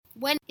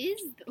When is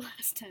the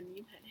last time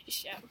you had a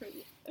shower?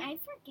 I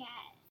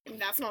forget.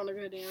 That's not a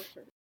good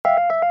answer.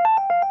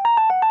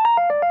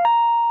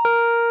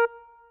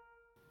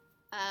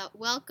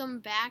 Welcome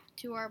back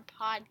to our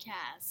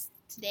podcast.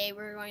 Today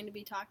we're going to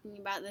be talking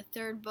about the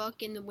third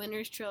book in the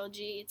Winner's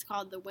Trilogy. It's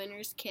called The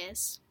Winner's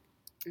Kiss.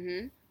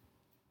 Mm-hmm.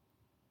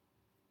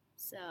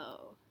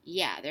 So...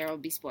 yeah, there will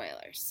be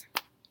spoilers.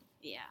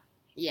 yeah.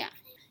 Yeah.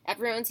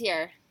 Everyone's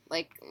here,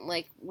 like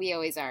we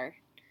always are,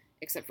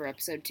 except for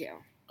episode 2.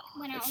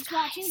 When I was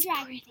watching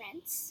Dragon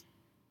Prince.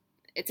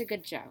 It's a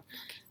good show.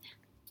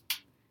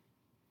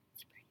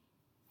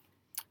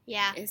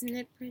 Yeah. Isn't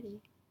it pretty?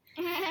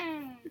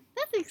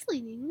 That's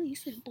exceedingly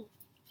simple.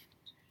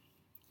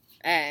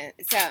 Yeah,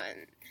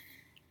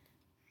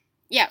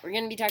 we're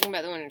going to be talking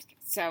about the Winner's Kiss.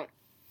 So,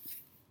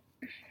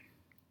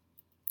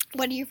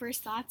 What are your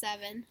first thoughts,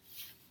 Evan?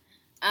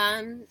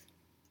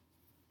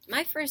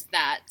 my first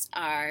thoughts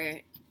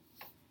are,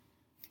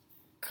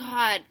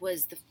 God,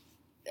 was the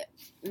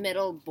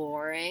middle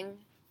boring.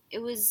 It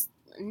was,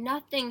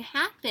 nothing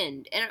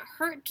happened, and it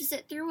hurt to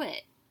sit through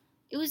it.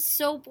 It was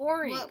so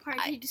boring. What part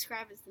do you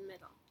describe as the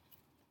middle?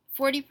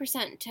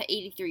 40% to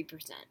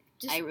 83%.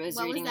 I was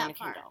reading on a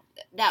Kindle.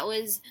 That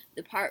was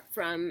the part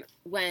from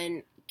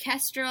when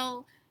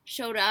Kestrel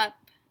showed up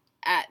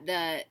at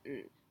the,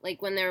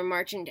 when they were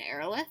marching to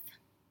Aerolith.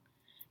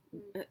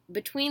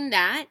 Between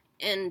that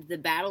and the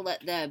battle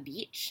at the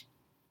beach,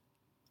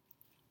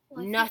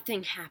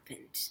 nothing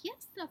happened.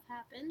 Yes, stuff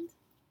happened.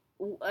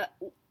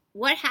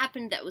 What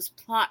happened that was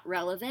plot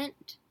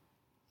relevant?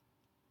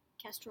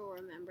 Kestrel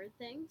remembered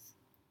things.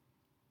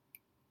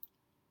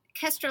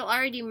 Kestrel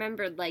already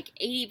remembered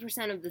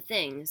 80% of the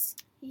things.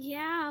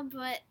 Yeah,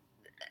 but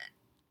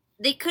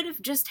they could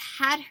have just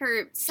had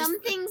her.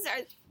 Some things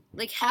are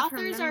have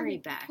authors her memory are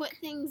back. Put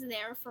things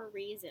there for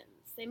reasons.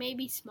 They may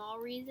be small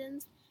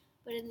reasons,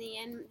 but in the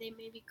end, they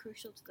may be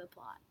crucial to the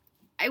plot.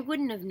 I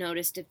wouldn't have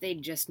noticed if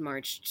they'd just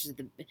marched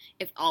to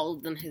if all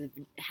of them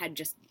had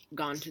just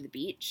gone to the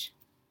beach.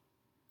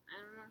 I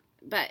don't know.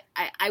 But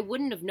I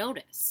wouldn't have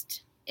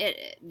noticed.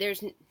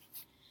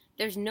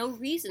 There's no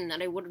reason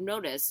that I would have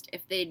noticed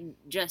if they'd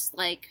just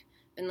been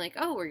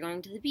oh, we're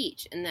going to the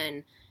beach, and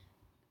then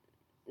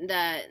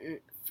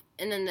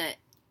the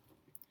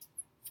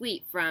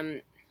fleet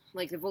from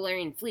the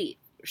Valerian fleet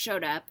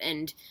showed up,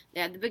 and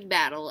they had the big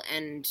battle,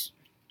 and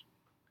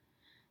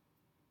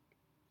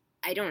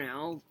I don't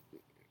know.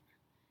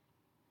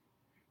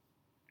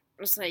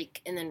 It was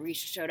and then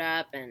Risha showed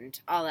up, and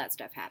all that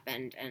stuff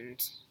happened,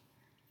 and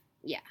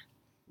yeah.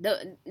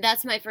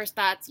 That's my first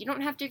thoughts. You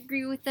don't have to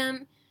agree with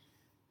them,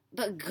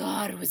 but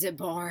God, was it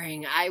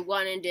boring. I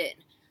wanted it.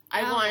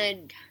 I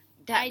wanted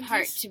that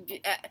part to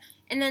be...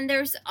 and then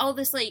there's all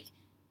this,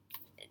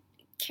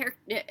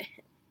 character...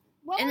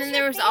 and then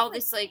there was all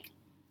this,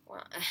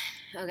 well,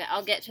 okay,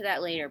 I'll get to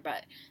that later,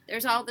 but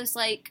there's all this,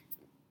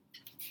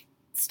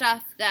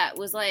 stuff that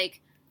was,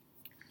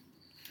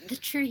 the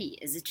tree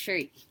is a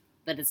tree,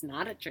 but it's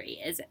not a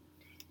tree, is it?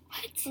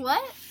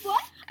 What?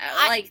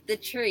 The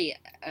tree...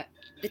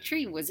 the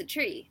tree was a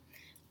tree.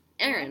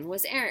 Aaron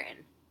was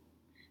Aaron.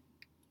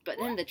 But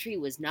then the tree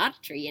was not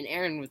a tree, and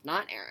Aaron was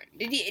not Aaron.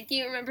 Do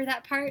you remember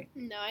that part?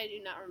 No, I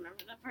do not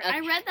remember that part. Okay. I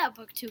read that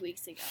book 2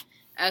 weeks ago.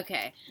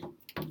 Okay.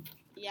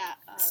 Yeah.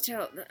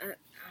 Still,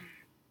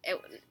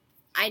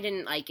 I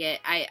didn't like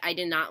it. I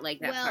did not like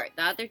that part.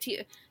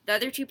 The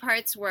other two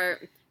parts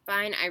were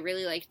fine. I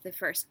really liked the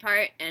first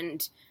part,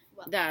 and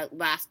the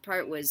last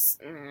part was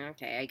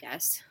okay, I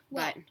guess.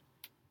 But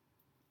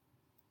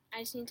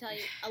I just need to tell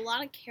you, a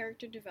lot of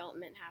character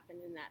development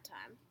happened in that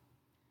time.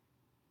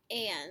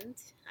 And,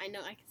 I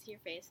know I can see your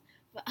face,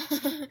 but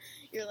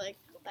you're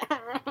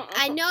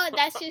I know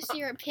that's just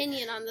your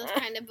opinion on those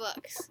kind of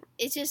books.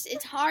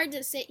 It's hard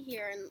to sit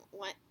here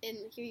and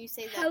hear you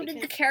say that. How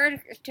did the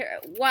character,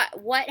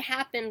 what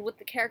happened with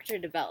the character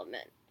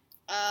development?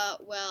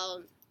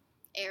 Well,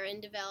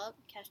 Aaron developed,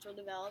 Kestrel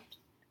developed.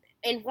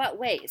 In what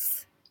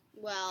ways?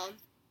 Well,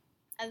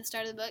 at the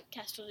start of the book,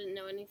 Kestrel didn't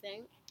know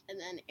anything. And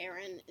then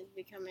Aaron is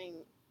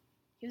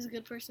he was a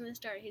good person at the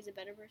start, he's a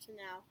better person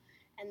now.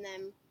 And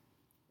then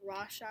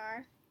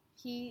Roshar,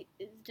 he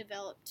is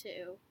developed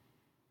too.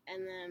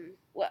 And then...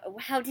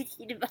 how did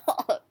he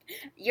develop?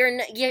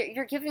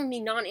 You're giving me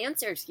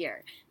non-answers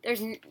here. I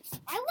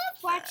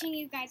love watching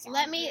you guys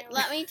argue.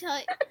 Let me tell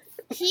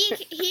you,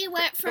 he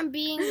went from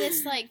being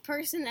this,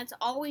 person that's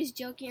always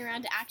joking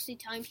around to actually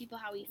telling people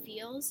how he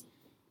feels,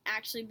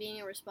 actually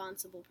being a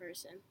responsible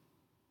person.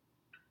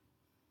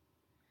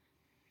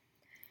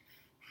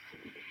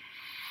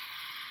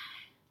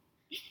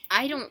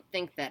 I don't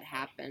think that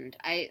happened.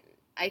 I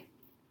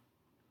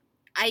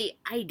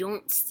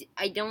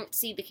don't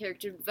see the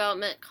character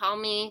development. Call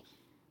me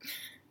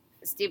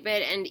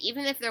stupid, and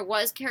even if there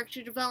was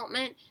character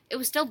development, it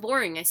was still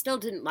boring. I still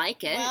didn't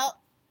like it.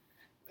 Well,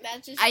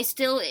 that's just...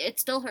 it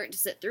still hurt to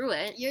sit through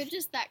it. You're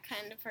just that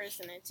kind of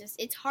person.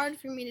 It's hard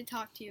for me to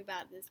talk to you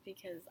about this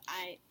because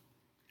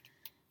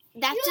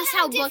that's just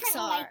how books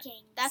are.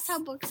 Likings. That's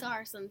how books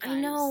are sometimes. I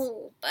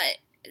know, but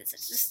it's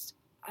just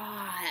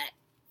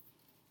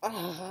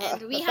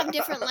and we have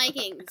different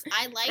likings.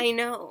 I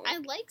know. I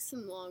like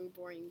some long,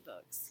 boring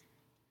books.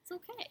 It's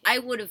okay. I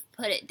would have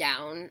put it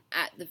down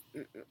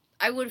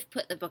I would have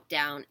put the book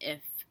down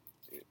if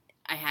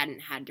I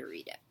hadn't had to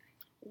read it.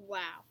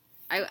 Wow.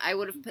 I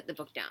would have put the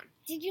book down.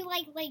 Did you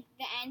like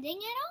the ending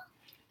at all?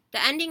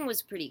 The ending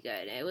was pretty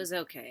good. It was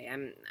okay.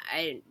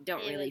 I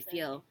don't really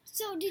feel.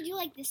 So did you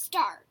like the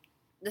start?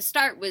 The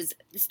start was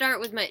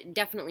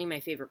definitely my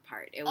favorite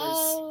part. It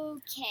was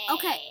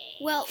Okay.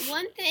 Well,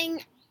 one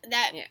thing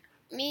that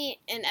me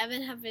and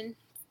Evan have been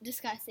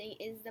discussing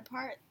is the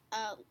part.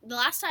 The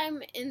last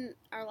time in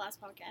our last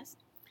podcast,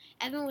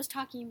 Evan was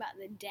talking about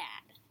the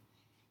dad,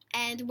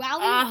 and while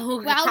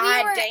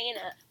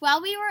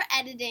we were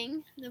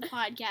editing the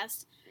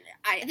podcast,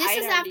 this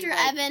is after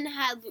Evan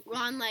had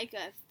gone like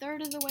a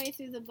third of the way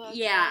through the book.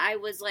 Yeah, right? I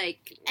was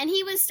like, and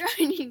he was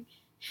starting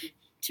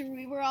to.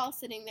 We were all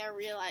sitting there,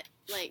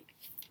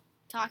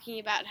 talking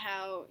about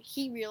how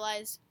he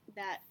realized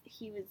that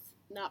he was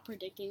not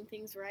predicting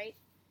things right,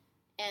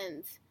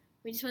 and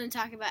we just want to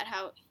talk about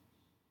how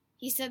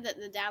he said that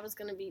the dad was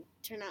going to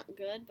turn out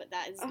good, but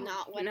that is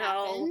not what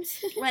happened.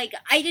 Like,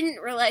 I didn't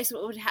realize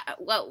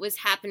what was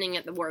happening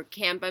at the work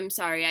camp. I'm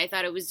sorry. I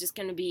thought it was just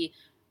going to be,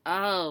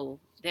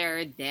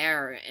 they're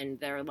there and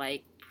they're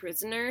like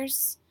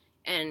prisoners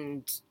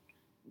and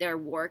they're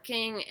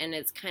working and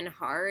it's kind of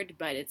hard,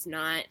 but it's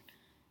not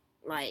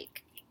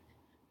like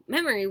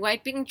memory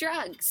wiping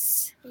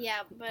drugs.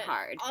 Yeah, but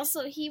hard.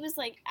 Also he was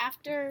like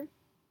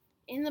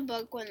in the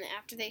book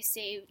after they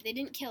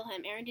didn't kill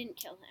him, Aaron didn't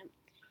kill him,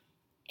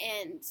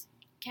 and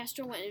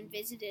Kestrel went and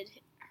visited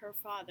her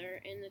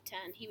father in the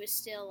tent. He was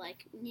still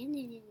like, nah,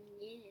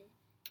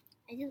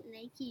 I don't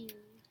like you.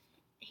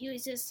 He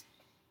was just.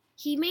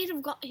 He might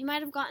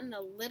have gotten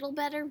a little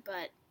better,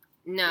 but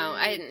no,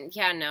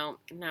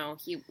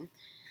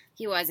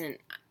 he wasn't.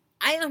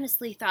 I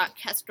honestly thought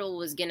Kestrel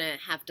was gonna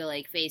have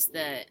to face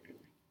the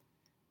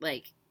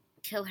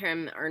kill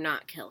him or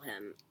not kill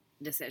him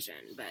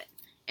decision, but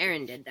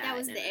Aaron did that. That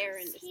was the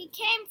Aaron decision. He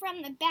came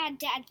from the bad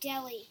dad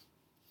deli.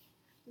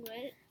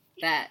 What?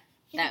 That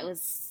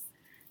was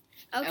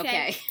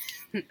okay.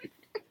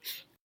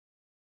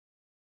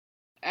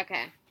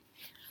 Okay.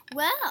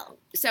 Well,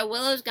 so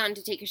Willow's gone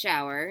to take a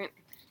shower.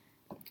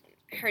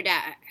 Her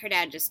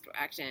dad just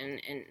walked in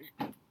and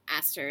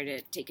asked her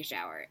to take a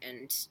shower,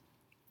 and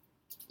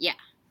yeah,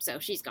 so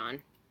she's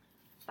gone.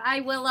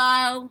 Bye,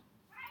 Willow.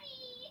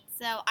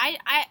 So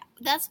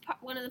that's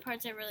one of the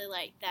parts I really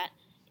like, that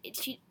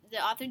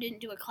the author didn't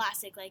do a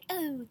classic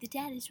the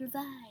dad is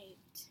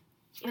revived.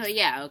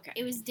 Okay.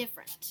 It was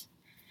different,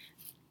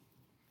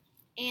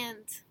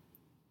 and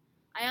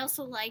I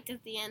also liked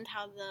at the end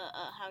how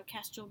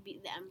Kestrel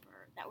beat the Emperor.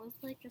 That was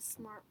a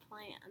smart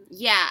plan.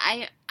 Yeah,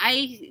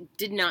 I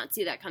did not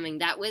see that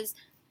coming.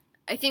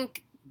 I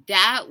think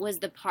that was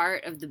the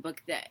part of the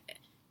book that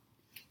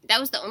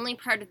was the only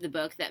part of the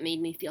book that made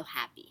me feel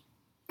happy.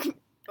 Okay.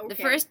 The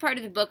first part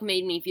of the book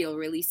made me feel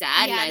really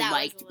sad, and I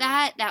liked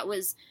that. That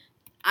was,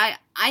 I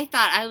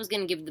thought I was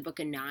going to give the book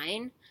a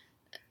 9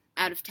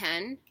 out of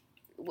 10.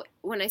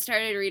 When I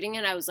started reading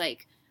it, I was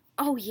like,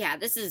 oh yeah,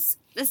 this is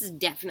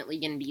definitely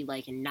going to be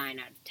a 9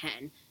 out of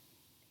 10.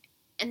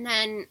 And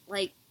then,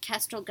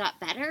 Kestrel got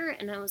better,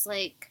 and I was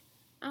like,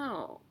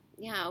 oh,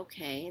 yeah,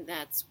 okay,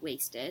 that's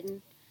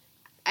wasted.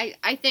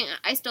 I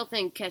still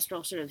think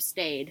Kestrel should have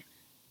stayed.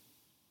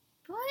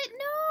 But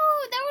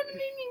no, that would have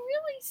made me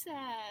really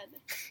sad.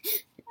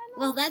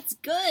 Well, that's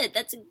good.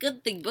 That's a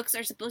good thing. Books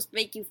are supposed to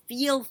make you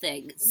feel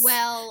things.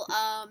 Well,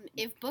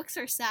 if books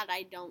are sad,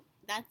 I don't.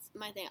 That's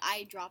my thing.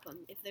 I drop them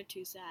if they're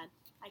too sad.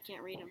 I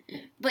can't read them.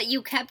 But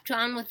you kept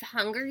on with the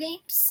Hunger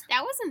Games?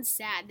 That wasn't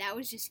sad. That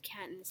was just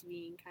Katniss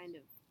being kind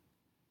of...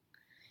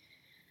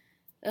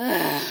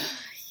 Ugh.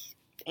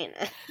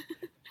 Dana.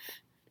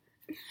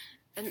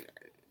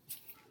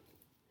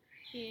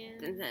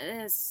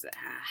 This...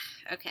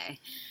 okay.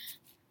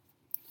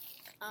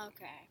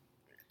 Okay.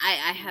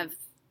 I have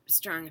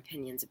strong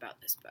opinions about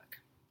this book.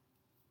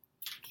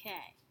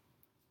 Okay.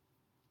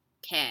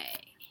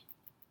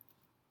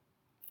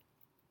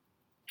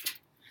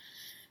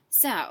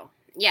 So,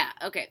 yeah,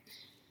 okay.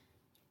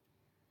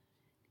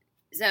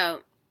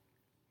 So,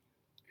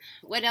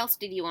 what else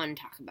did you want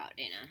to talk about,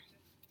 Dana?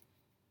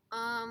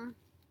 I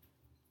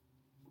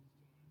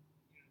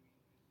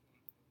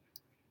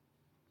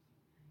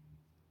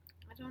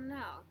don't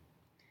know.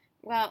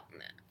 Well,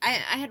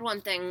 I had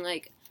one thing,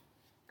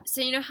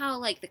 so you know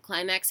how, the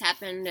climax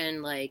happened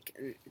and,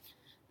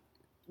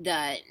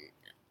 the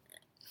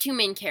two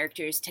main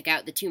characters took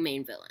out the two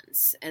main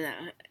villains, and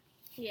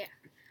yeah.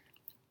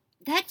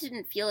 That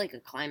didn't feel like a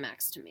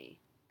climax to me.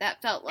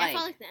 That felt like... That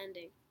felt like the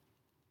ending.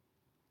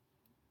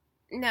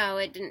 No,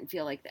 it didn't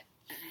feel like that.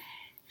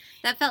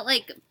 That felt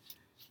like...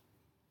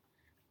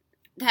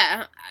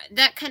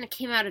 That kind of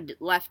came out of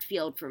left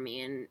field for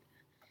me, and...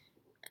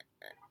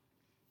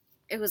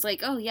 It was like,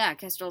 oh yeah,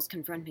 Kestrel's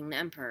confronting the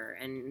Emperor,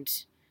 and...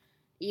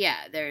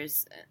 Yeah,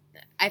 there's...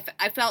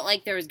 I felt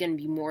like there was going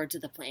to be more to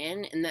the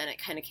plan, and then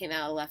it kind of came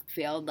out of left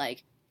field,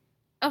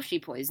 oh, she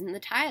poisoned the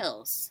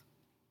tiles.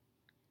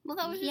 Well,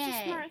 that was just a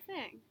Yay. smart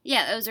thing.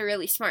 Yeah, that was a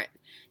really smart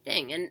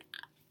thing, and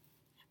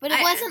But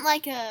it wasn't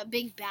like a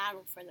big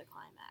battle for the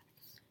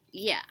climax.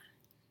 yeah.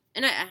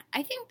 And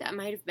I think that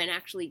might have been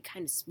actually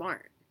kind of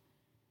smart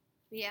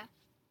Yeah.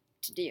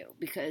 to do,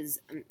 because,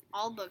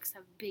 All books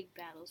have big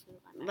battles for the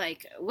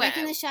climax. like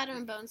in the Shadow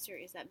and Bone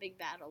series, that big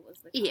battle was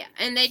the climax. yeah,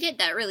 and they did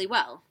that really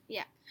well.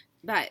 Yeah.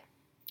 But,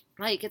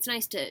 like, it's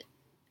nice to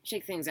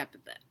shake things up a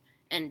bit,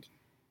 and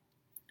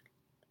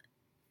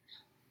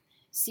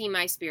see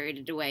my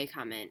Spirited Away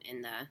comment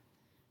in I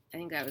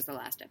think that was the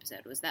last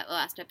episode. Was that the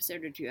last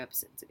episode or 2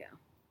 episodes ago?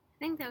 I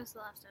think that was the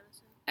last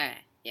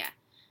episode. Yeah.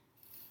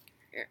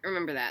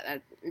 Remember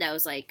that. That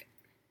was, like,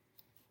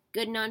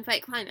 good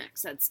non-fight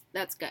climax.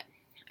 That's good.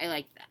 I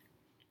liked that.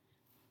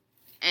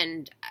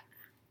 And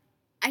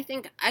I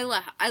think I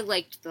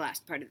liked the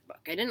last part of the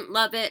book. I didn't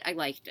love it. I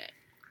liked it.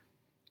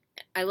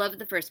 I loved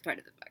the first part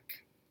of the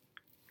book.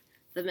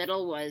 The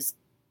middle was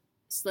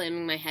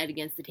slamming my head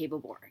against the table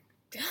boring.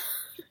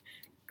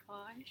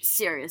 Gosh.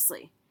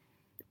 Seriously.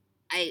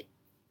 It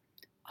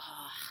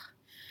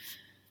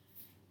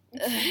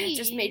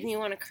just made me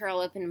want to curl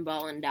up in a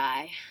ball and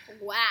die.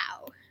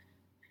 Wow.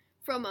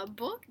 From a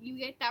book? You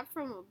get that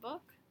from a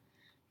book?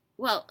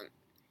 Well,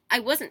 I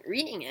wasn't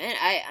reading it.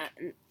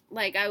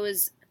 I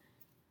was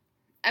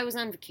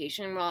on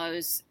vacation while I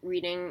was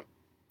reading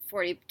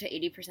 40 to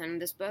 80% of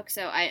this book,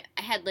 so I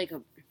had like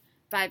a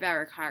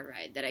 5-hour car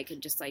ride that I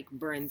could just like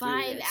burn through.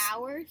 5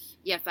 hours?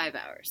 Yeah, 5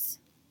 hours.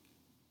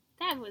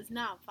 That was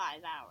not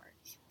 5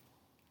 hours.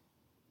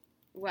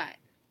 What?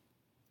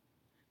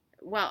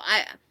 Well,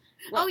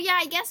 oh yeah,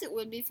 I guess it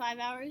would be 5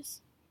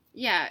 hours.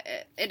 Yeah,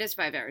 it is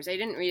 5 hours. I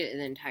didn't read it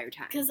the entire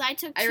time. Because I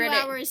took 2 I read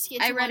hours to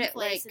get to one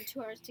place like, and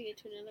 2 hours to get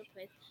to another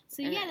place.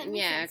 So yeah, that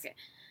makes sense.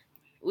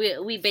 Okay.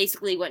 We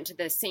basically went to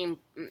the same,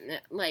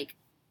 like,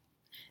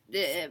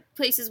 the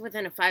places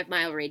within a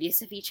 5-mile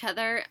radius of each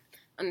other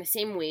on the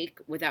same week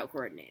without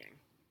coordinating.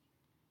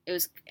 It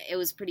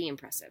was pretty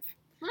impressive.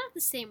 Well, not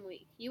the same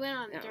week. You went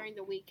on No. during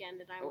the weekend,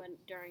 and I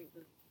went during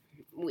the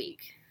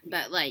week.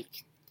 But,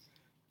 like,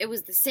 it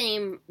was the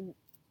same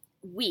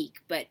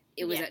week, but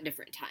it was at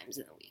different times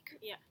in the week.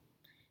 Yeah.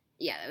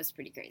 Yeah, that was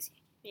pretty crazy.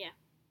 Yeah.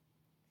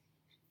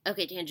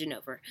 Okay, tangent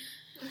over.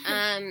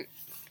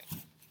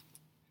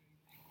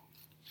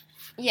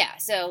 Yeah,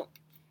 so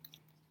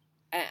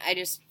I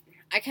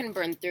kind of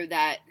burned through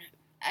that.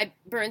 I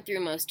burned through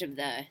most of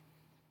the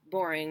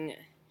boring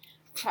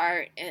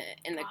part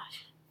in the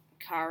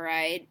car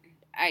ride.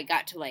 I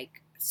got to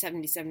like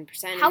 77%,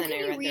 and then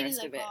I read the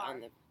rest of it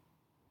on the.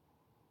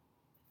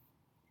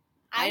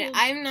 I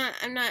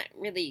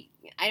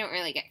don't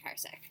really get car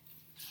sick.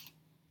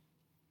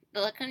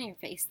 The look on your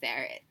face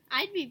there.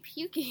 I'd be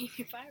puking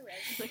if I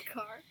read in the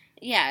car.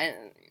 Yeah,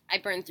 I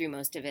burned through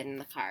most of it in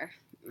the car.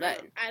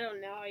 But I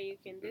don't know how you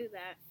can do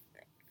that.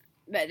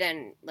 But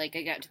then, like,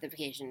 I got to the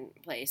vacation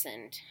place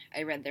and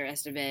I read the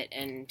rest of it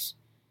and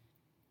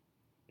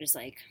just,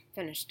 like,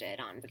 finished it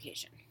on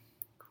vacation.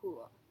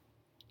 Cool.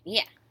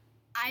 Yeah.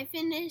 I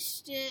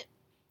finished it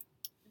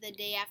the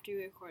day after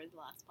we recorded the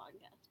last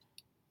podcast.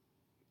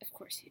 Of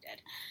course you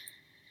did.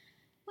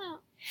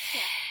 Well,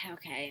 yeah.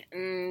 Okay.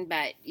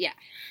 But, yeah.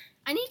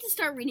 I need to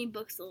start reading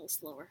books a little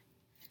slower.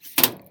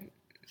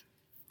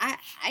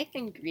 I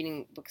think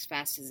reading books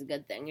fast is a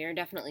good thing. You're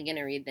definitely going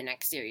to read the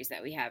next series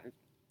that we have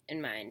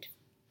in mind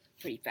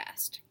pretty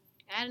fast.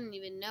 I didn't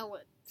even know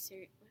what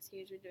series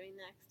we're doing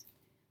next.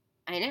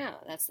 I know.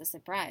 That's the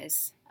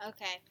surprise.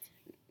 Okay.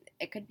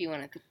 It could be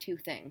one of the 2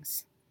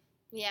 things.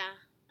 Yeah,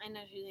 I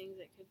know 2 things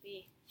it could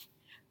be.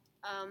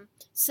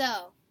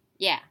 So.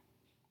 Yeah.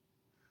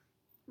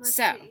 Let's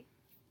see.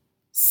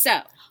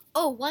 So.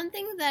 Oh, one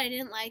thing that I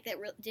didn't like that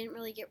didn't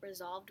really get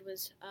resolved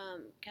was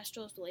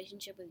Kestrel's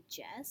relationship with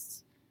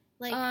Jess.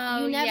 Like,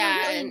 you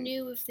never really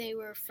knew if they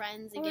were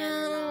friends again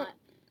or not.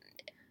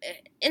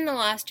 In the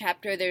last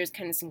chapter, there's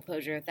kind of some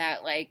closure with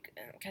that. Like,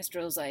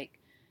 Kestrel's like,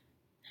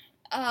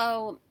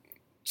 oh,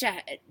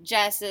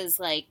 Jess is,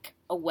 like,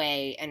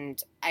 away,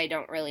 and I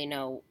don't really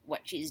know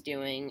what she's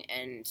doing,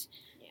 and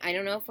I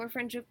don't know if our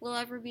friendship will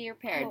ever be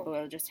repaired, but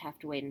we'll just have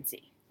to wait and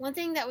see. One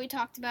thing that we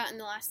talked about in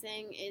the last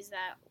thing is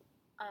that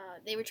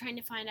they were trying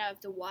to find out if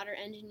the water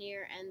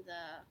engineer and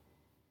the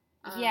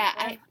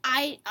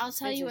I'll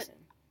tell you what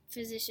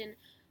physician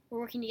were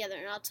working together,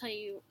 and I'll tell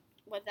you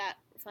what that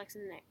reflects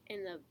in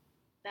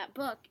that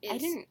book is.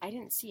 I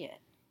didn't see it.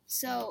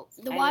 So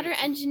the water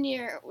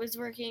engineer was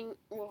working.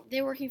 Well,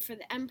 they were working for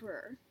the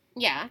Emperor.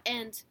 Yeah.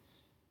 And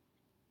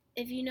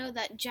if you know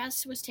that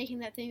Jess was taking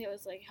that thing that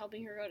was like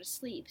helping her go to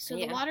sleep, so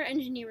the water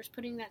engineer was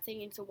putting that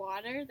thing into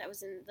water that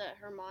was in the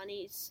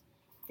Hermione's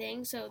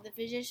thing. So the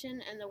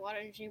physician and the water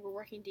engineer were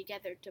working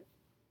together to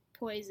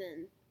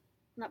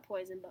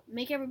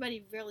make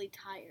everybody really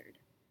tired.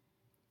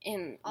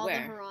 In all where?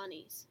 The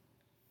Hermione's.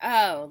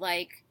 Oh,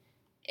 like.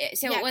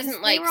 So yeah, it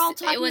wasn't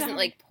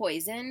like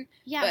poison.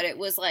 Yeah. But it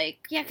was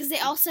like. Yeah, because they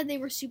all said they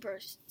were super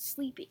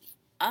sleepy.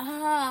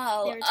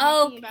 Oh,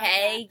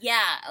 okay,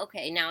 yeah,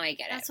 okay, now I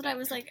get it. That's what I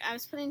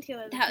was putting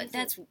together.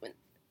 That's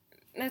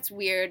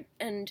weird,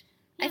 and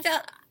yes.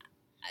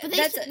 But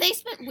they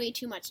spent way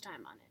too much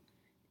time on it.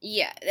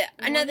 Yeah.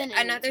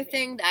 Another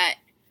thing that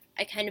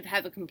I kind of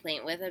have a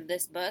complaint with of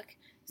this book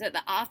is that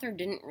the author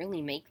didn't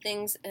really make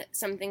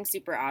something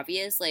super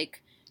obvious.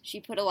 Like, she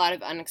put a lot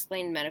of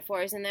unexplained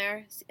metaphors in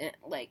there.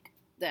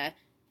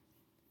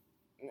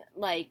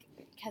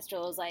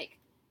 Kestrel was like,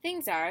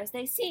 things are as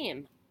they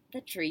seem.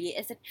 The tree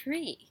is a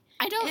tree.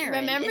 I don't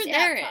remember that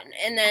Aaron. part.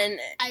 And then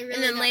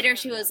later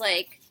she was that.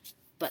 like,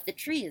 but the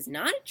tree is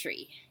not a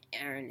tree.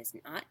 Aaron is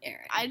not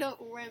Aaron. I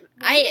don't remember.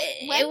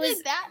 When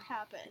did that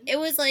happen? It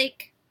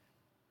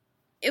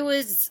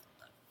was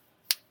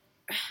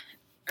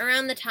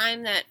around the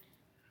time that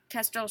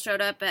Kestrel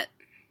showed up at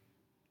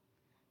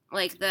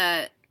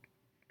the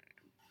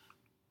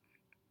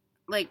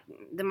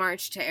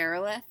march to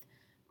Aerolith,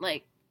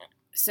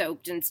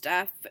 soaked and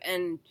stuff,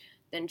 and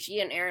then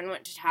she and Aaron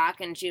went to talk,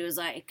 and she was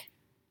like,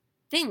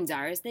 things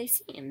are as they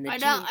seem.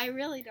 I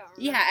really don't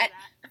remember that.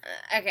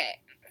 Okay.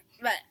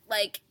 But,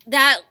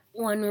 that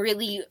one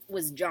really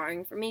was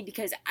jarring for me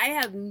because I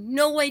have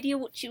no idea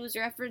what she was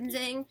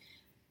referencing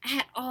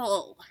at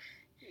all.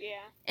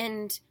 Yeah.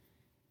 And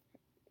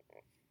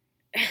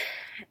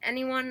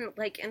anyone,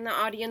 in the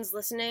audience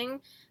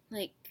listening,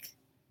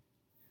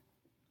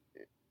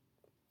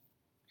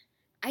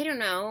 I don't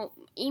know,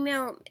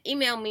 email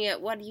me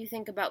at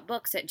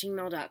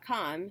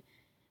whatdoyouthinkabouutbooks@gmail.com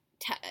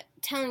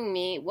telling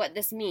me what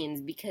this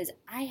means because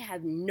I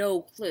have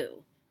no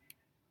clue.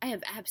 I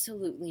have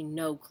absolutely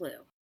no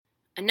clue.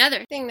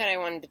 Another thing that I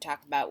wanted to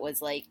talk about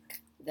was,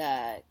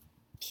 the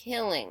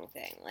killing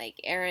thing.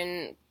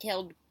 Aaron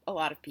killed a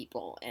lot of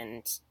people,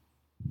 and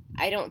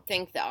I don't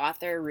think the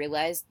author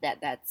realized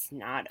that that's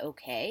not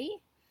okay.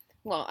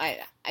 Well,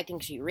 I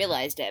think she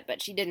realized it,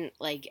 but she didn't,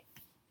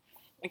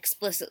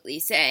 explicitly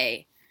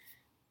say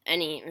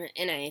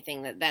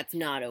anything that that's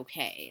not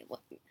okay.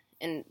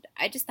 And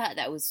I just thought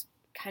that was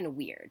kind of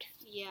weird.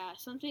 Yeah,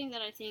 something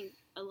that I think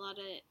a lot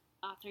of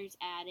authors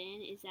add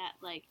in is that,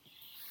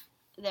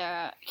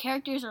 their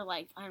characters are,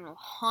 I don't know,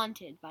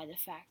 haunted by the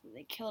fact that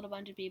they killed a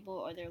bunch of people,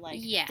 or they're,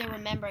 they're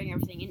remembering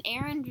everything. And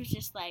Aaron was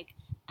just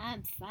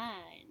I'm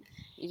fine.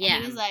 Yeah,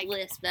 and he was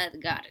blessed by the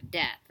god of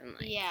death. And,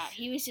 yeah,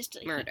 he was just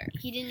murder.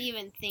 He didn't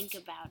even think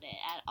about it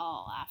at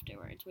all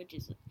afterwards, which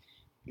is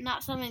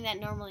not something that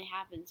normally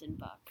happens in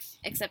books.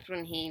 Except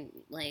when he,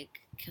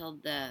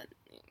 killed the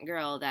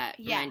girl that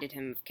reminded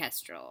him of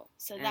Kestrel.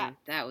 So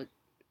that was...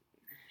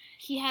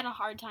 He had a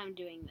hard time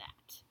doing that.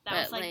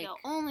 That was, the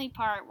only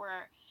part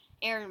where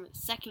Aaron was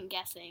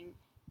second-guessing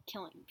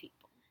killing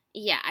people.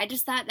 Yeah, I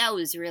just thought that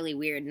was really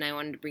weird, and I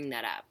wanted to bring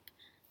that up.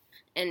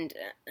 And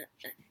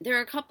there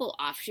are a couple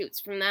offshoots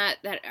from that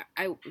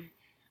I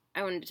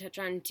wanted to touch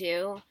on,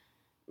 too.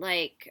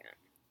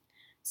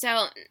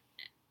 So,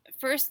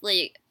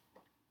 firstly,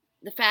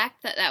 the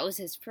fact that that was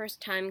his first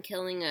time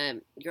killing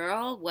a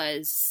girl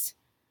was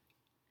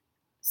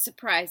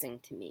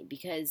surprising to me,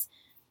 because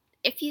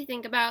if you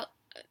think about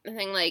the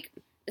thing,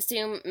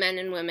 assume men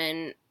and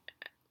women,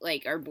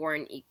 are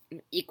born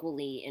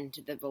equally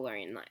into the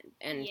Valerian line,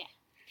 and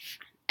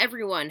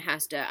everyone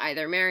has to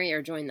either marry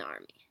or join the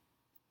army.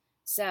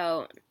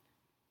 So,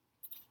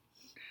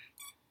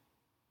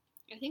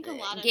 I think a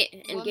lot of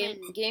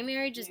gay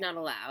marriage is not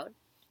allowed.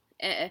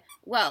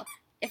 Well,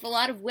 if a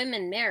lot of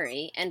women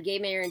marry and gay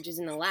marriage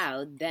isn't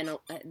allowed, then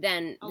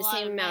the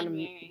same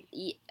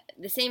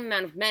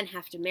amount of men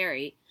have to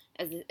marry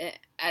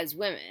as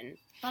women.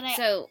 But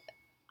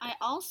I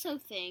also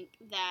think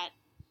that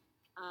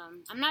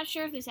I'm not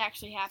sure if this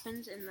actually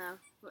happens in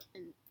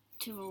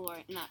two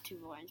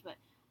Valorians, but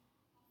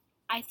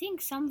I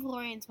think some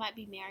Valorians might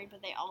be married,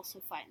 but they also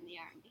fight in the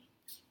army.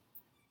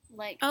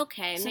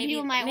 Okay, some maybe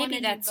people might want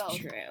to that's do both.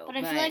 true. But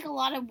I feel like a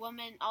lot of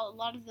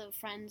the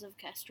friends of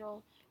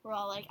Kestrel were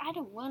all I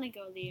don't want to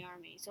go to the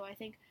army. So I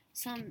think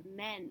some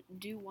men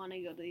do want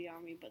to go to the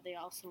army, but they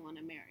also want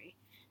to marry.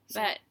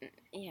 So, but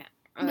yeah.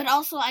 But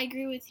also, I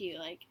agree with you.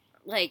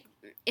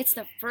 It's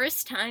the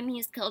first time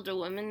he's killed a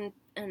woman,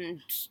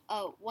 and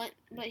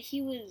but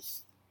he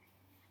was,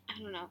 I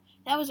don't know.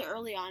 That was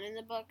early on in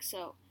the book,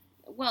 so.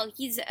 Well,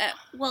 he's in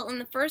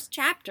the first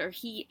chapter,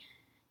 he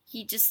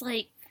just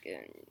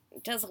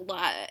does a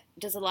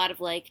lot of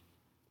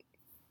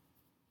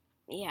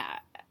yeah.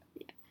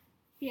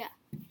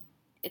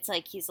 It's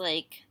he's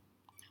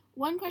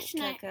one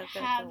question I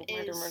have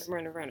is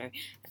murder.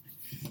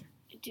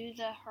 Do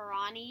the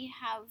Harani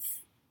have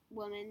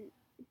women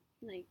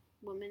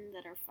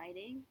that are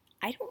fighting?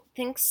 I don't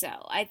think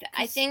so. I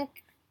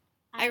think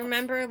I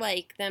remember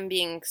them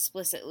being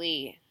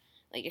explicitly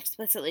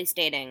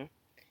stating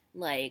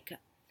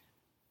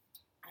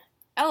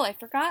oh, I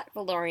forgot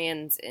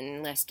Valorians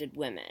enlisted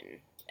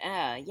women.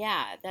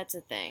 Yeah, that's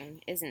a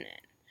thing, isn't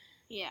it?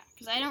 Yeah,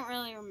 because I don't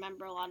really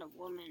remember a lot of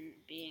women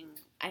being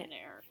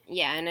there.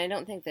 Yeah, and I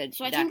don't think that.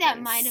 So I think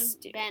that might have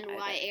been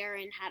why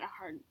Aaron had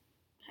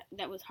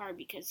that was hard,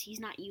 because he's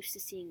not used to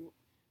seeing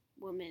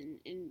women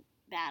in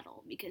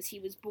battle, because he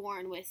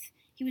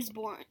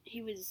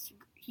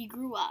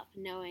grew up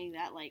knowing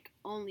that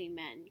only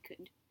men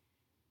could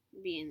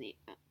be in the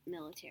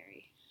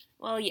military.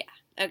 Well, yeah,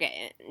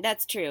 okay,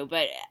 that's true,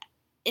 but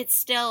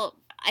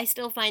I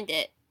still find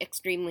it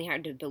extremely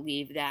hard to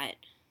believe that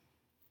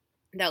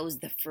was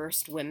the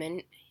first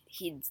woman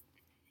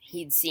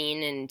he'd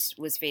seen and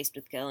was faced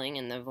with killing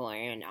in the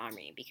Valerian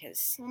army,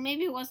 because... Well,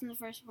 maybe it wasn't the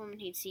first woman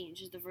he'd seen,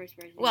 just the first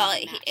person. Well,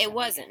 it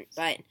wasn't,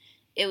 but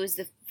it was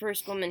the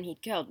first woman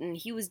he'd killed, and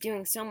he was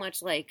doing so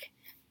much, like,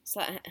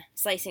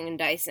 slicing and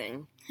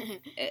dicing,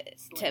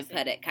 to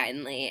put it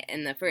kindly,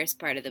 in the first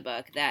part of the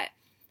book, that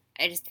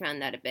I just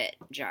found that a bit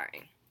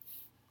jarring.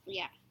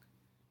 Yeah.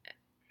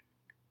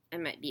 I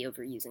might be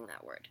overusing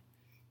that word.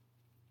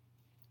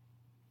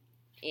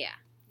 Yeah.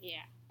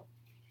 Yeah.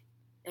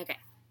 Okay.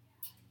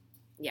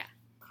 Yeah.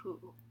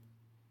 Cool.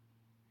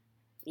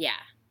 Yeah.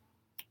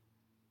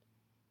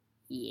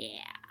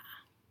 Yeah.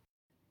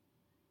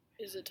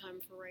 Is it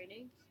time for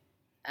ratings?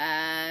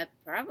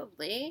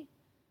 Probably.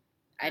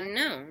 I don't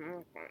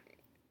know.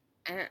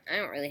 I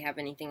don't really have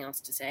anything else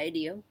to say, do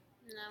you?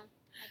 No,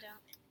 I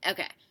don't.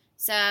 Okay,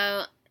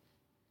 so,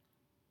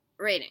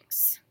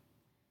 ratings.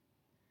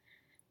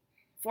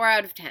 4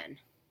 out of 10.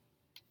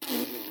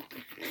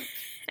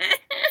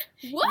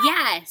 What?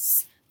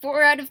 Yes!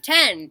 4 out of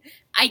 10.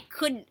 I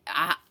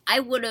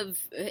would have,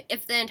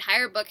 if the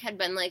entire book had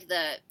been like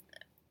the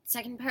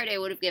second part, I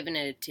would have given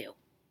it a 2.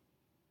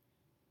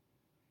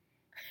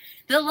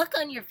 The look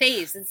on your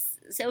face is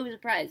so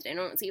surprised. I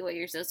don't see why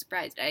you're so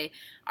surprised. I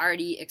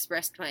already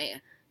expressed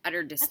my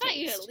utter distaste. I thought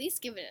you'd at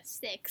least give it a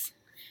 6.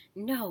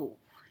 No.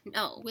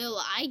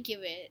 Will I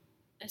give it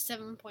a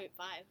 7.5?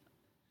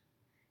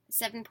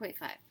 7.5.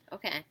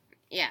 Okay.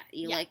 Yeah,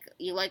 you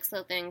like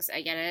slow things.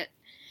 I get it.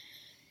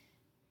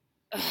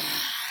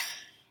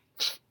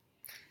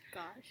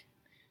 Gosh.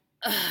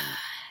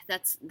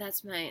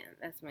 That's my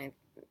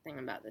thing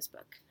about this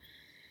book.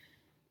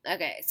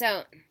 Okay,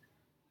 so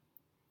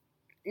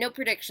no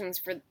predictions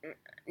for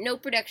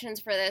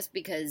this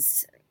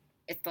because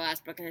it's the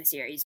last book in the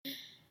series.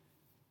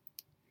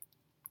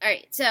 All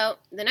right, so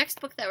the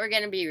next book that we're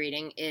going to be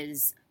reading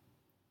is,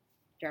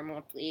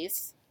 drumroll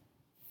please.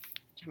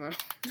 Drumroll.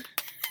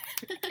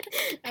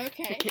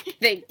 Okay.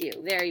 Thank you.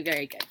 Very,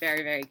 very good.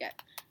 Very, very good.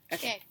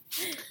 Okay.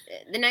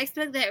 The next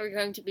book that we're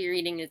going to be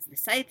reading is the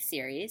Scythe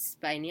series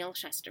by Neil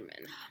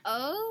Shusterman.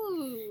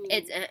 Oh.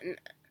 It's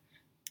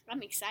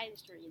I'm excited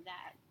to read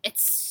that.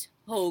 It's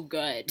so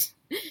good.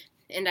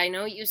 And I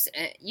know you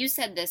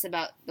said this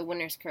about the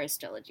Winter's Curse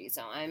trilogy,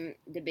 so I'm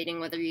debating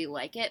whether you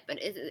like it, but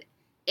it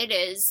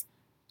is,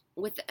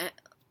 without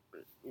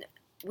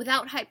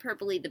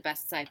hyperbole, the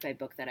best sci-fi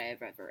book that I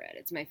have ever read.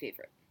 It's my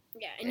favorite.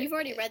 Yeah, and you've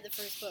already read the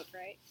first book,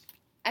 right?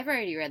 I've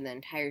already read the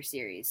entire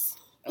series.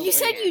 You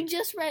said you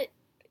just read...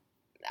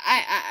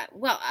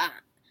 Well, I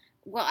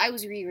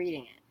was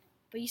rereading it.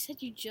 But you said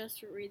you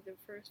just read the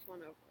first one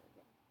over again.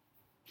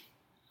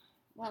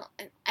 Well,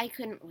 I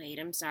couldn't wait.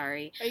 I'm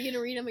sorry. Are you going to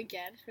read them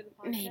again for the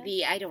podcast?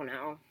 Maybe. I don't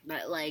know.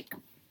 But, like,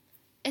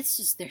 it's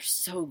just, they're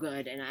so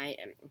good. And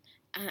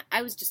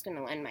I was just going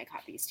to lend my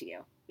copies to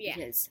you. Yeah.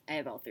 Because I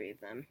have all 3 of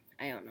them.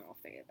 I own all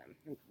 3 of them.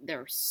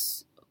 They're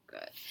so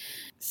good.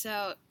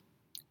 So,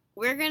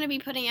 we're going to be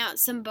putting out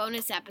some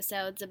bonus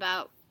episodes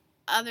about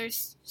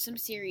some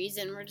series,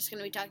 and we're just going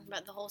to be talking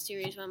about the whole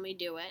series when we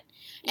do it.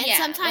 And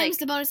sometimes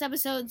the bonus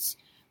episodes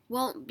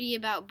won't be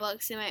about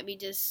books. It might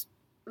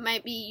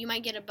be you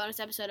might get a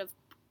bonus episode of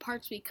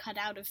parts we cut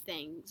out of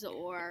things,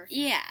 or...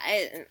 Yeah,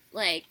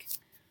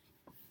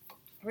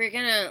 we're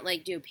gonna,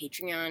 do a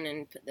Patreon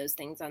and put those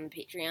things on the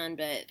Patreon,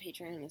 but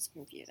Patreon is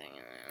confusing.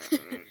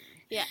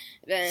 Yeah.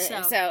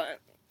 So...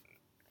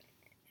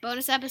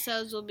 bonus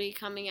episodes will be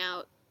coming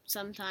out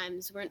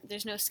sometimes.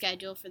 There's no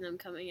schedule for them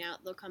coming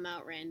out. They'll come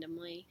out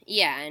randomly.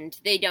 Yeah, and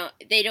they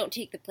don't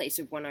take the place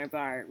of one of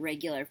our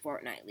regular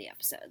fortnightly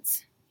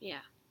episodes.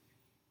 Yeah.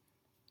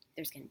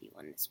 There's going to be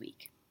one this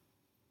week.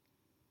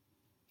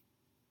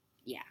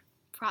 Yeah.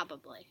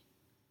 Probably.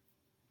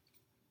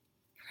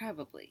 You're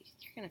going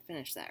to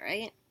finish that,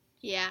 right?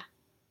 Yeah.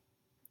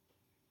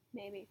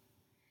 Maybe.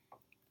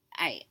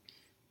 Aight.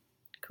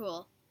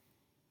 Cool.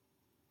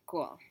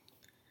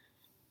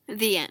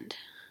 The end.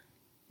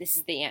 This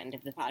is the end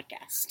of the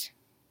podcast.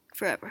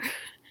 Forever.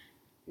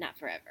 Not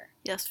forever.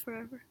 Yes,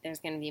 forever. There's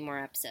going to be more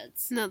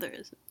episodes. No, there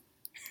isn't.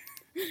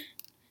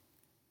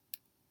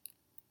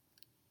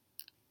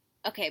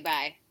 Okay,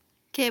 bye.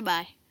 Okay,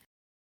 bye.